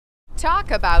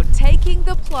Talk about taking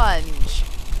the plunge.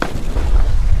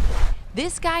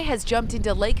 This guy has jumped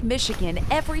into Lake Michigan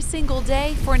every single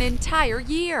day for an entire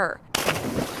year.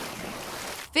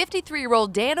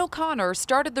 53-year-old Dan O'Connor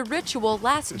started the ritual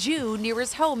last June near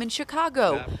his home in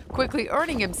Chicago, quickly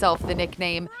earning himself the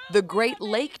nickname, the Great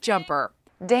Lake Jumper.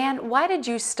 Dan, why did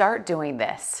you start doing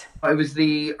this? It was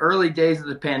the early days of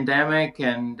the pandemic,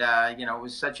 and it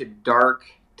was such a dark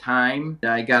time.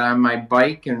 I got on my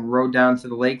bike and rode down to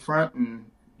the lakefront and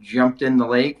jumped in the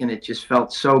lake, and it just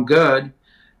felt so good.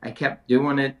 I kept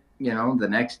doing it, the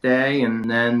next day, and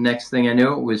then next thing I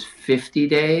knew, it was 50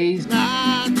 days.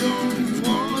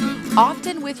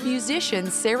 Often with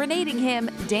musicians serenading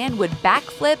him, Dan would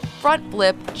backflip, front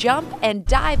flip, jump, and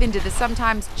dive into the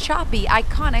sometimes choppy,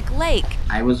 iconic lake.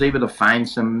 I was able to find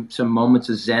some moments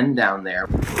of zen down there.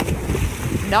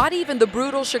 Not even the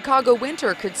brutal Chicago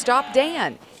winter could stop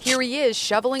Dan. Here he is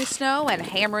shoveling snow and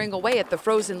hammering away at the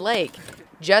frozen lake,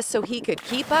 just so he could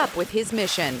keep up with his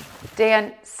mission.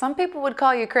 Dan, some people would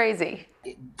call you crazy.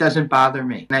 It doesn't bother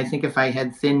me. And I think if I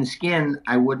had thin skin,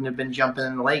 I wouldn't have been jumping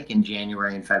in the lake in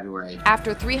January and February.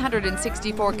 After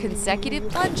 364 consecutive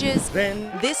plunges,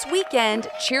 this weekend,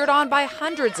 cheered on by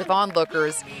hundreds of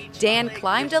onlookers, Dan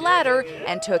climbed a ladder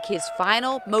and took his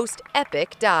final, most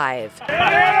epic dive.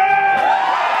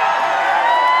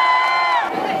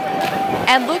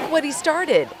 And look what he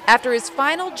started. After his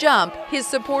final jump, his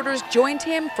supporters joined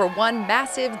him for one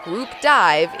massive group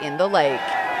dive in the lake.